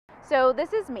So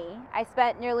this is me. I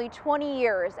spent nearly 20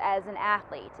 years as an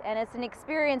athlete, and it's an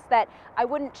experience that I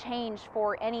wouldn't change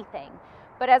for anything.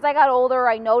 But as I got older,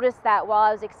 I noticed that while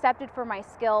I was accepted for my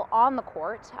skill on the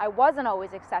court, I wasn't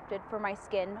always accepted for my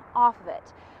skin off of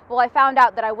it. Well, I found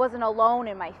out that I wasn't alone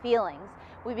in my feelings.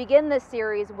 We begin this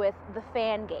series with The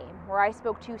Fan Game, where I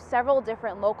spoke to several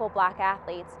different local Black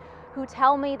athletes who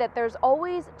tell me that there's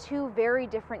always two very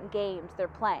different games they're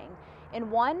playing. In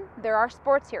one, there are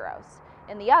sports heroes.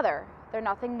 In the other, they're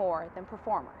nothing more than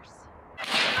performers.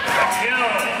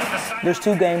 There's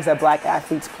two games that Black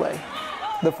athletes play.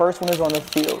 The first one is on the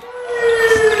field.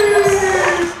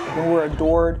 When we're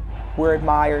adored, we're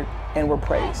admired, and we're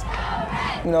praised.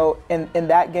 You know, in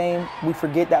that game, we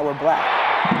forget that we're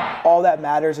Black. All that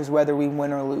matters is whether we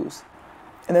win or lose.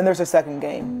 And then there's a second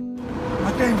game.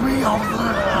 I think we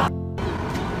are.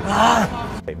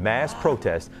 A mass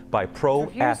protest by pro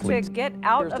athletes. To get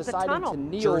out of the tunnel.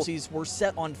 Jerseys were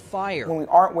set on fire. When we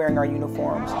aren't wearing our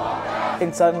uniforms,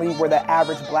 and suddenly we're the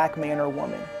average Black man or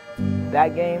woman.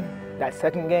 That game, that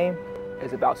second game,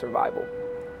 is about survival.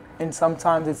 And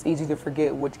sometimes it's easy to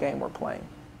forget which game we're playing.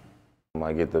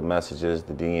 I get the messages,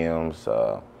 the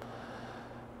DMs,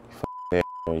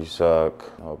 you suck.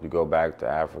 I hope you go back to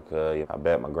Africa. I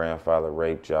bet my grandfather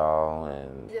raped y'all.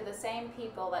 And These are the same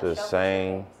people that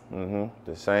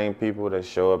the same people that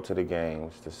show up to the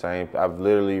games. The same. I've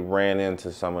literally ran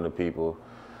into some of the people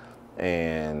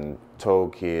and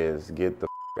told kids, get the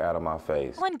out of my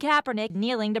face. Colin Kaepernick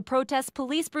kneeling to protest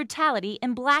police brutality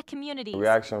in Black communities. The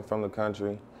reaction from the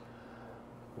country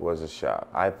was a shock.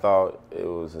 I thought it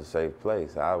was a safe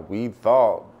place. We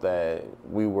thought that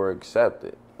we were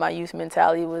accepted. My youth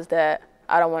mentality was that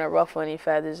I don't want to ruffle any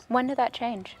feathers. When did that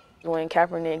change? When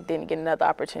Kaepernick didn't get another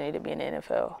opportunity to be in the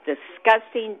NFL.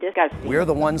 Disgusting, disgusting. We're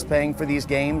the ones paying for these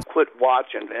games. Quit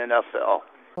watching NFL.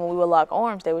 When we would lock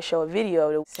arms, they would show a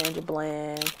video of Sandra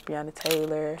Bland, Breonna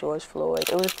Taylor, George Floyd.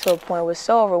 It was to a point where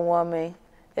so overwhelming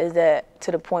is that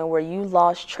to the point where you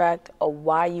lost track of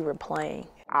why you were playing.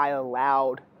 I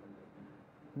allowed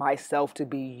myself to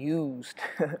be used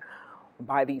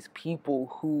by these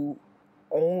people who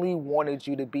only wanted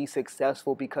you to be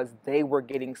successful because they were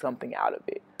getting something out of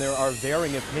it. There are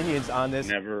varying opinions on this.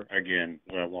 Never again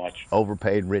will I watch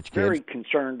Overpaid rich kids. Very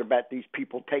concerned about these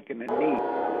people taking a knee.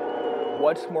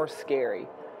 What's more scary,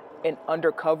 an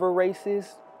undercover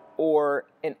racist or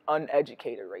an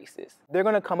uneducated racist? They're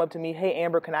gonna come up to me, hey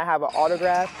Amber, can I have an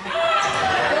autograph?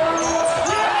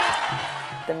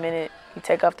 The minute you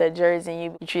take off that jersey and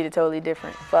you treat it totally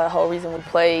different. But the whole reason we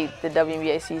played the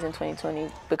WNBA season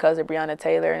 2020 because of Breonna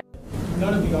Taylor.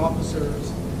 None of the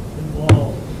officers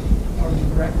involved are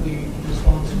directly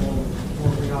responsible for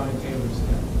Breonna Taylor's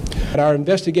death. Our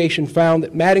investigation found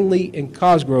that Mattingly and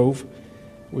Cosgrove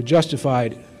were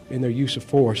justified in their use of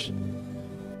force.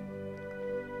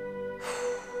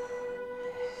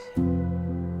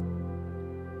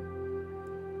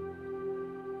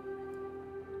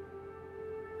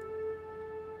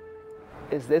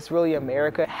 Is this really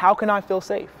America? How can I feel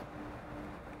safe?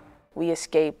 We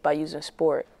escape by using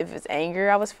sport. If it's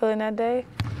anger I was feeling that day,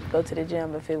 go to the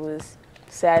gym. If it was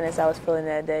sadness I was feeling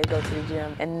that day, go to the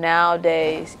gym. And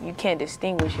nowadays, you can't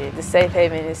distinguish it. The safe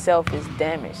haven itself is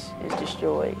damaged, it's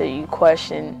destroyed. So you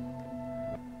question,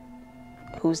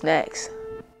 who's next?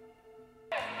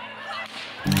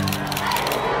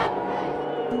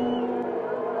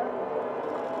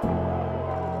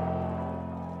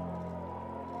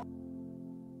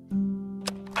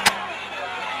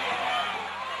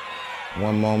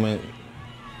 One moment,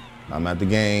 I'm at the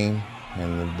game,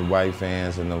 and the white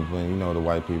fans and the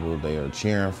white people, they are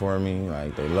cheering for me,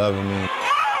 like they loving me.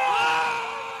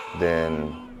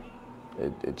 Then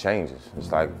it changes.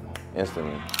 It's like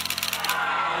instantly.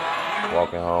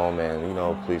 Walking home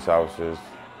and, police officers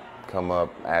come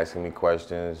up asking me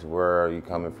questions. Where are you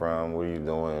coming from? What are you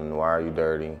doing? Why are you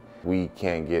dirty? We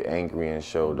can't get angry and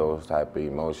show those type of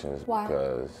emotions. Why?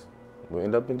 Because we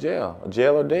end up in jail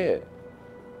or dead.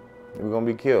 We're gonna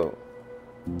be killed.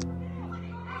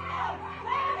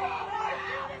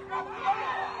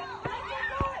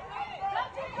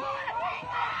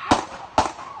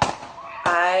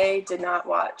 I did not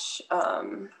watch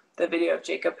the video of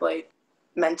Jacob Blake.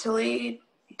 Mentally,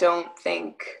 don't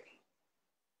think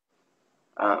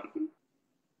that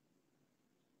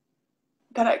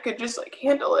I could just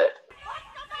handle it.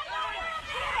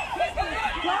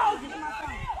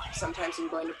 Sometimes I'm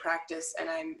going to practice and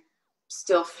I'm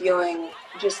still feeling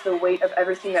just the weight of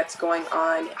everything that's going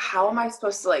on. How am I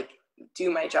supposed to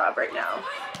do my job right now?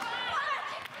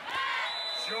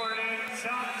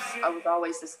 I was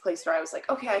always this place where I was like,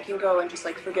 okay, I can go and just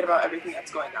forget about everything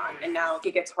that's going on. And now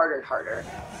it gets harder and harder.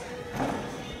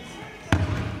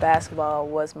 basketball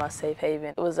was my safe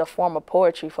haven. It was a form of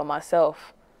poetry for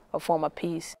myself, a form of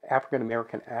peace. African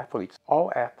American athletes,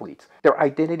 all athletes, their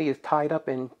identity is tied up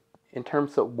in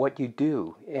terms of what you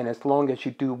do. And as long as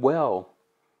you do well,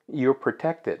 you're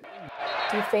protected.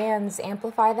 Do fans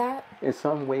amplify that? In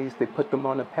some ways, they put them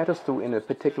on a pedestal in a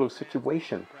particular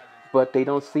situation, but they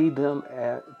don't see them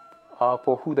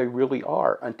for who they really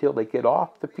are until they get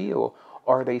off the field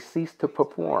or they cease to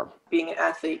perform. Being an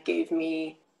athlete gave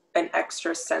me an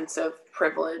extra sense of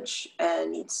privilege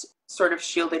and sort of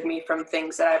shielded me from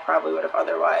things that I probably would have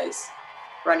otherwise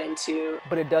run into.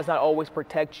 But it does not always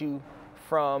protect you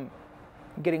from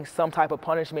getting some type of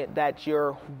punishment that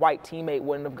your white teammate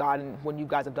wouldn't have gotten when you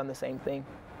guys have done the same thing.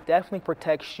 Definitely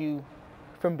protects you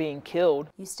from being killed.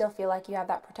 You still feel like you have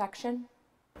that protection?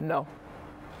 No,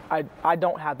 I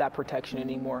don't have that protection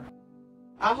anymore.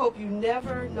 I hope you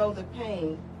never know the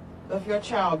pain of your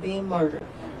child being murdered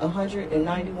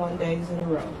 191 days in a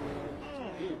row.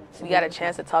 We got a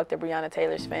chance to talk to Breonna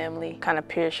Taylor's family, kind of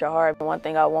pierce your heart. One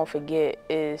thing I won't forget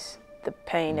is the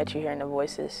pain that you hear in the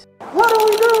voices. What do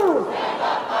we do?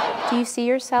 Do you see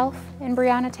yourself in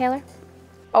Breonna Taylor?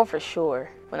 Oh, for sure.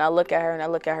 When I look at her and I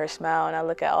look at her smile and I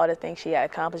look at all the things she had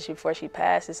accomplished before she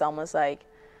passed, it's almost like,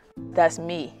 that's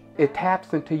me. It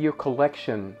taps into your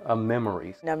collection of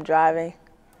memories. And I'm driving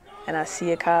and I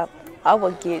see a cop, I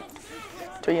will get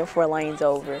 3 or 4 lanes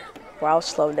over, or I'll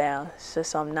slow down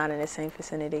just so I'm not in the same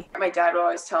vicinity. My dad would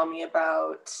always tell me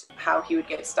about how he would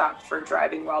get stopped for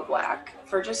driving while black,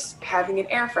 for just having an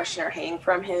air freshener hanging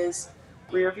from his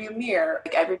rearview mirror.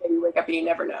 Like every day you wake up and you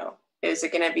never know, is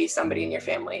it gonna be somebody in your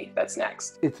family that's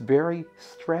next? It's very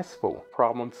stressful.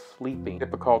 Problems sleeping,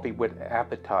 difficulty with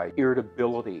appetite,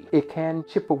 irritability. It can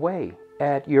chip away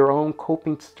at your own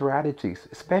coping strategies,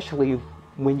 especially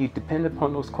when you depend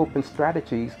upon those coping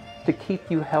strategies to keep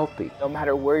you healthy. No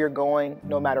matter where you're going,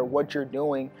 no matter what you're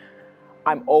doing,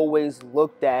 I'm always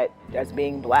looked at as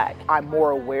being black. I'm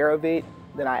more aware of it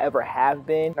than I ever have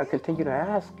been. I continue to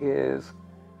ask is,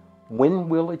 when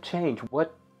will it change?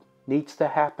 What needs to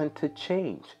happen to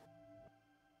change?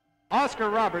 Oscar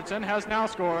Robertson has now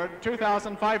scored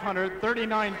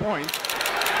 2,539 points.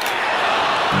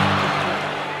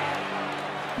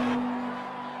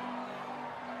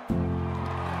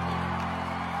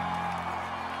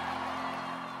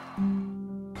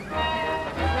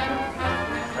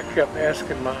 I kept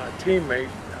asking my teammate,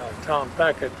 Tom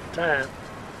Thack at the time,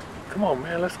 come on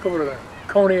man, let's go to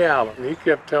Coney Island. And he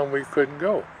kept telling me we couldn't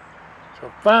go. So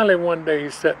finally one day he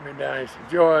sat me down and he said,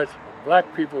 George,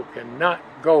 black people cannot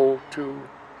go to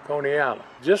Coney Island.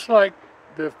 Just like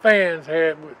the fans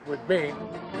had with me.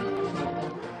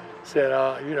 Said,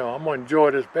 you know, I'm gonna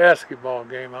enjoy this basketball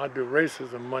game. I'll do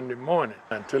racism Monday morning.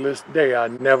 Until this day, I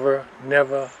never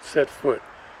set foot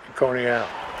in Coney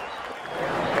Island.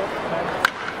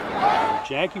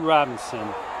 Jackie Robinson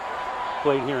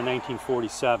played here in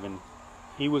 1947.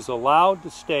 He was allowed to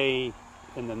stay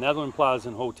in the Netherland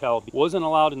Plaza Hotel. He wasn't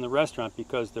allowed in the restaurant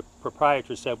because the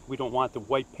proprietor said, we don't want the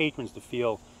white patrons to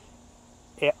feel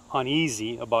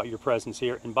uneasy about your presence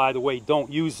here. And by the way,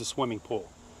 don't use the swimming pool.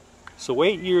 So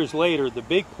 8 years later, the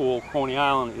big pool, Coney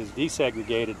Island, is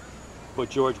desegregated, but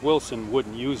George Wilson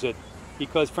wouldn't use it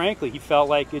because frankly, he felt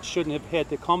like it shouldn't have had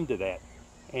to come to that.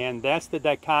 And that's the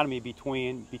dichotomy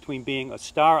between being a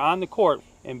star on the court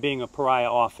and being a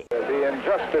pariah off it. The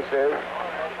injustices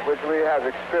which we have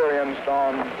experienced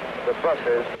on the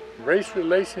buses. Race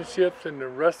relationships in the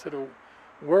rest of the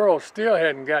world still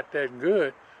hadn't got that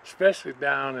good, especially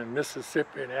down in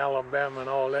Mississippi and Alabama and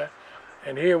all that.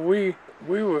 And here we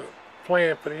were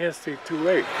playing for the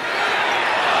NCAA.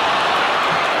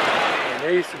 And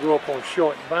they used to go up on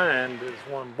Short Vine, there's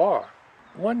one bar.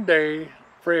 One day,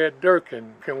 Fred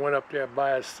Durkin went up there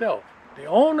by himself. The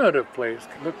owner of the place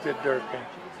looked at Durkin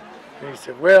and he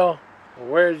said, well,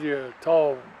 where's your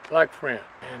tall black friend?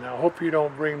 And I hope you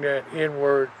don't bring that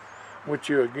N-word with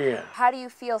you again. How do you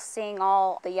feel seeing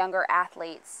all the younger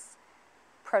athletes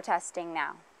protesting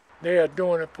now? They are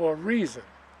doing it for a reason.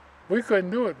 We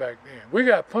couldn't do it back then. We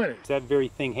got punished. That very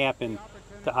thing happened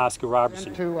to Oscar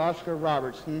Robertson. To Oscar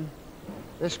Robertson,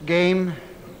 this game,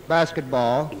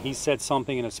 basketball. And he said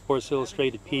something in a Sports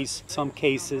Illustrated piece. Some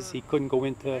cases he couldn't go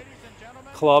into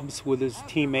clubs with his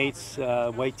teammates,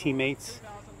 white teammates.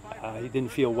 He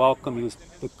didn't feel welcome.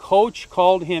 The coach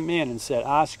called him in and said,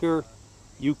 Oscar,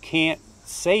 you can't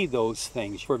say those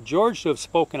things. For George to have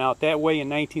spoken out that way in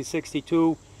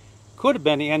 1962 could have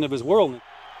been the end of his world.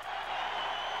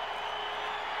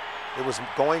 It was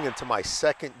going into my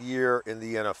second year in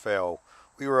the NFL.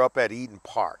 We were up at Eden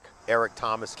Park. Eric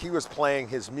Thomas, he was playing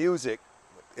his music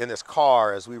in his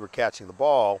car as we were catching the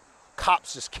ball.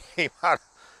 Cops just came out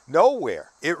of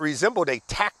nowhere. It resembled a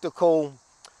tactical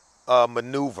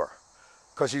maneuver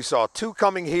because you saw 2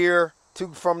 coming here,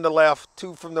 2 from the left,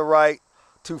 2 from the right,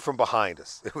 2 from behind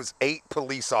us. It was 8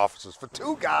 police officers for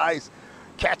 2 guys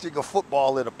catching a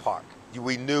football in a park.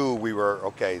 We knew we were,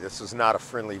 okay, this was not a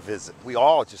friendly visit. We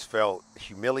all just felt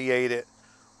humiliated.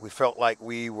 We felt like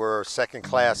we were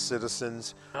second-class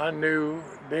citizens. I knew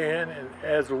then, and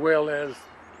as well as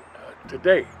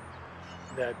today,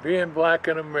 that being black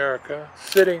in America,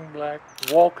 sitting black,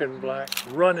 walking black,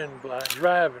 running black,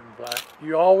 driving black,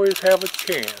 you always have a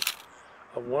chance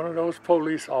of one of those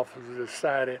police officers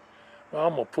deciding, well,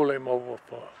 I'm going to pull him over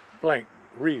for blank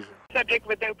reason.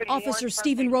 Officer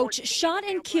Stephen Roach shot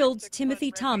and killed Timothy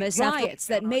Thomas. Riots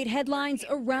that made headlines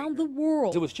around the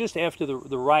world. It was just after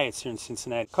the riots here in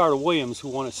Cincinnati. Carter Williams, who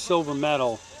won a silver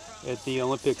medal at the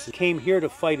Olympics, came here to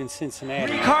fight in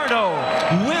Cincinnati. Ricardo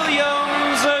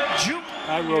Williams Jr.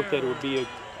 I wrote that it would be a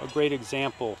great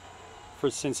example for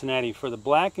Cincinnati, for the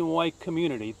black and white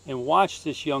community, and watch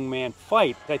this young man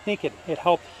fight. I think it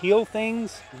helped heal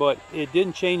things, but it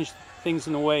didn't change things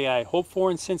in the way I hoped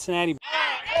for in Cincinnati.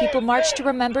 People marched to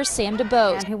remember Sam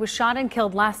DuBose, who was shot and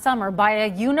killed last summer by a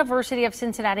University of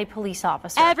Cincinnati police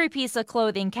officer. Every piece of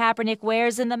clothing Kaepernick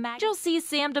wears in the match, you'll see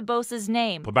Sam DuBose's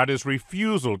name. About his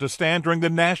refusal to stand during the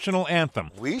national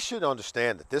anthem. We should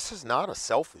understand that this is not a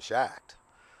selfish act.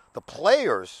 The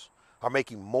players are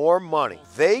making more money.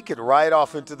 They could ride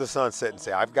off into the sunset and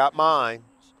say, I've got mine,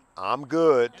 I'm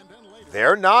good.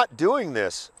 They're not doing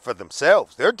this for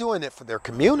themselves. They're doing it for their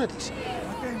communities.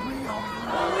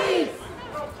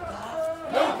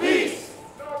 No peace.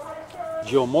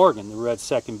 Joe Morgan, the Reds'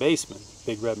 second baseman,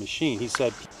 Big Red Machine, he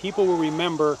said, people will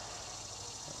remember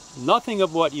nothing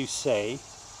of what you say,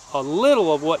 a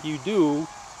little of what you do,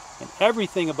 and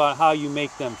everything about how you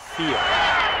make them feel.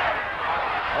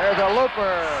 There's a looper.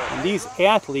 And these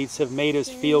athletes have made us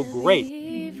feel great.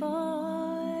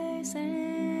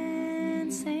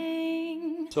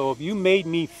 So if you made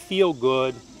me feel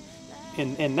good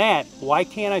in that, why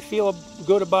can't I feel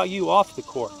good about you off the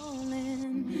court?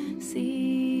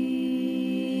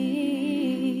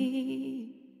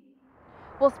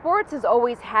 Well, sports has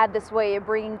always had this way of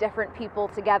bringing different people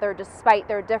together despite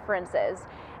their differences.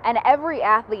 And every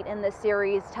athlete in this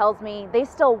series tells me they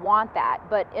still want that,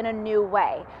 but in a new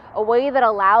way. A way that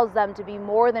allows them to be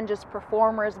more than just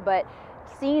performers, but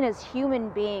seen as human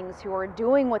beings who are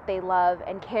doing what they love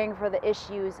and caring for the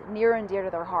issues near and dear to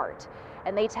their heart.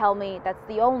 And they tell me that's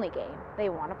the only game they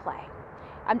want to play.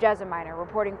 I'm Jasmine Miner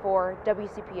reporting for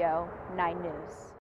WCPO 9 News.